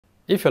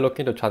If you're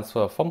looking to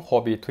transfer from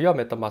Huobi to your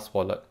MetaMask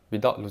wallet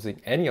without losing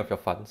any of your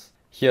funds,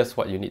 here's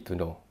what you need to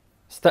know.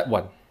 Step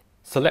 1.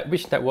 Select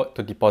which network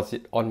to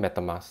deposit on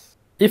MetaMask.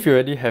 If you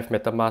already have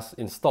MetaMask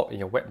installed in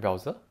your web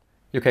browser,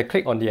 you can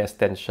click on the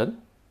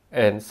extension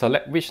and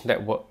select which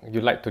network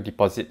you'd like to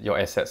deposit your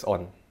assets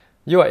on.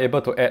 You are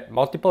able to add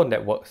multiple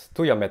networks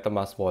to your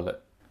MetaMask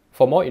wallet.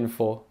 For more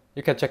info,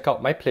 you can check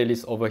out my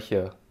playlist over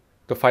here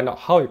to find out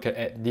how you can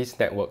add these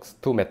networks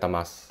to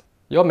MetaMask.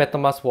 Your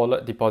MetaMask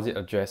wallet deposit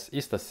address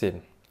is the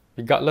same,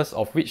 regardless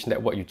of which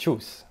network you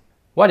choose.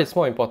 What is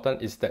more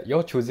important is that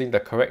you're choosing the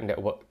correct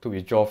network to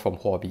withdraw from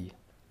Huobi.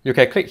 You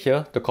can click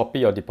here to copy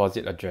your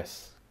deposit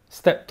address.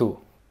 Step 2.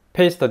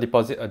 Paste the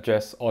deposit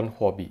address on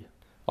Huobi.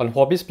 On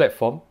Huobi's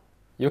platform,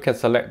 you can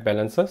select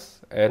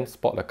balances and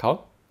spot account.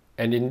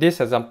 And in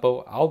this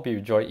example, I'll be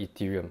withdrawing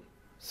Ethereum.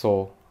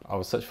 So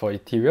I'll search for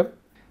Ethereum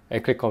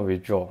and click on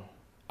withdraw.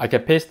 I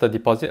can paste the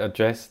deposit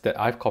address that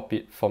I've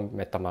copied from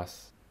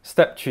MetaMask.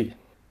 Step 3.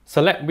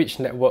 Select which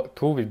network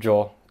to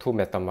withdraw to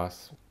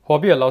MetaMask.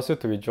 Huobi allows you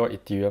to withdraw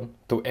Ethereum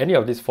to any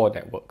of these 4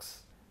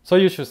 networks. So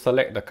you should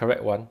select the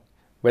correct one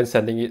when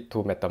sending it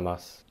to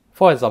MetaMask.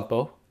 For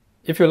example,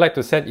 if you like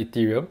to send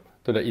Ethereum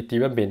to the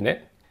Ethereum mainnet,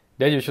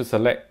 then you should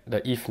select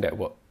the ETH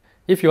network.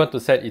 If you want to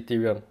send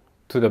Ethereum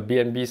to the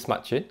BNB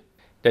Smart Chain,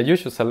 then you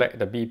should select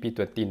the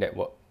BEP20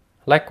 network.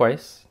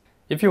 Likewise,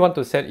 if you want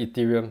to send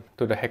Ethereum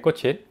to the Heko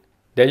chain,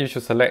 then you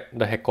should select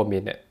the Heko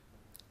mainnet.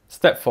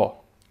 Step 4.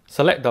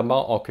 Select the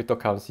amount of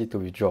cryptocurrency to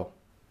withdraw.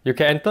 You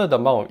can enter the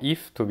amount of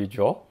ETH to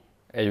withdraw,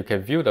 and you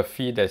can view the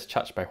fee that is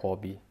charged by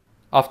Huobi.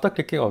 After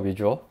clicking on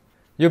withdraw,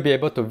 you'll be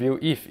able to view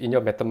ETH in your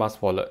MetaMask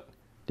wallet,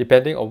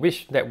 depending on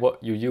which network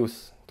you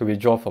use to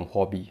withdraw from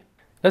Huobi.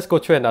 Let's go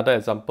through another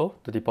example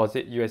to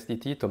deposit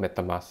USDT to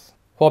MetaMask.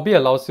 Huobi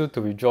allows you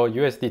to withdraw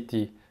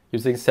USDT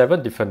using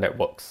 7 different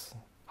networks.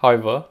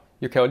 However,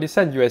 you can only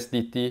send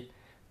USDT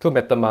to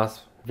MetaMask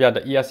via the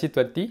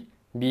ERC20,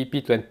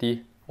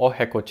 BEP20, or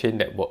Heko chain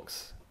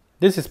networks.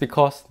 This is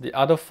because the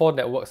other 4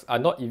 networks are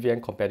not EVM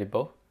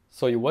compatible,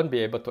 so you won't be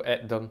able to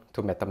add them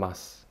to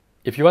MetaMask.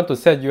 If you want to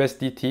send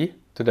USDT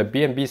to the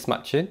BNB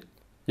Smart Chain,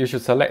 you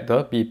should select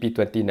the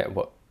BEP20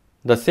 network.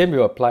 The same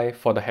will apply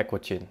for the Heko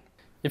chain.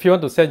 If you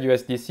want to send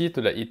USDC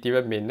to the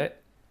Ethereum mainnet,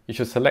 you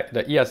should select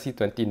the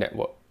ERC20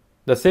 network.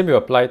 The same will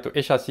apply to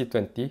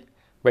HRC20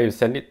 where you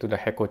send it to the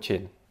Heko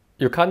chain.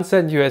 You can't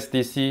send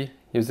USDC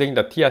using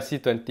the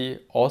TRC20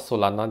 or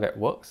Solana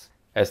networks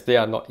as they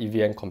are not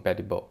EVM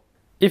compatible.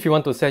 If you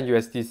want to send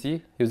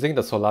USDC using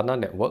the Solana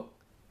network,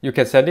 you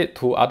can send it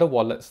to other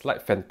wallets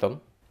like Phantom,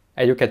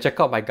 and you can check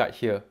out my guide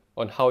here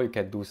on how you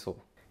can do so.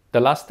 The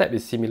last step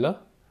is similar,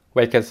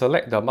 where you can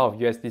select the amount of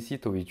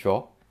USDC to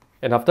withdraw,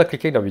 and after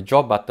clicking the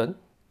withdraw button,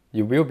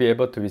 you will be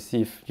able to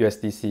receive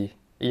USDC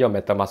in your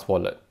MetaMask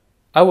wallet.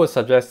 I would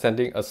suggest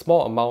sending a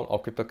small amount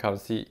of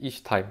cryptocurrency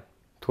each time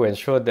to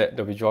ensure that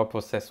the withdrawal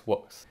process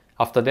works.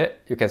 After that,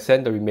 you can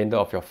send the remainder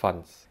of your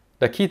funds.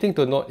 The key thing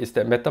to note is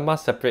that MetaMask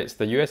separates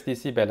the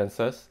USDC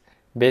balances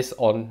based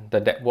on the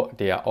network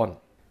they are on.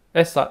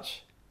 As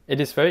such, it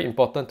is very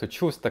important to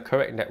choose the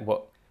correct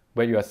network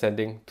when you are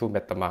sending to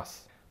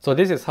MetaMask. So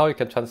this is how you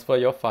can transfer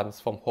your funds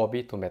from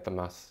Huobi to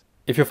MetaMask.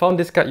 If you found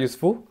this guide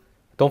useful,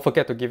 don't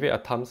forget to give it a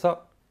thumbs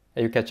up,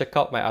 and you can check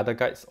out my other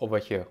guides over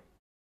here.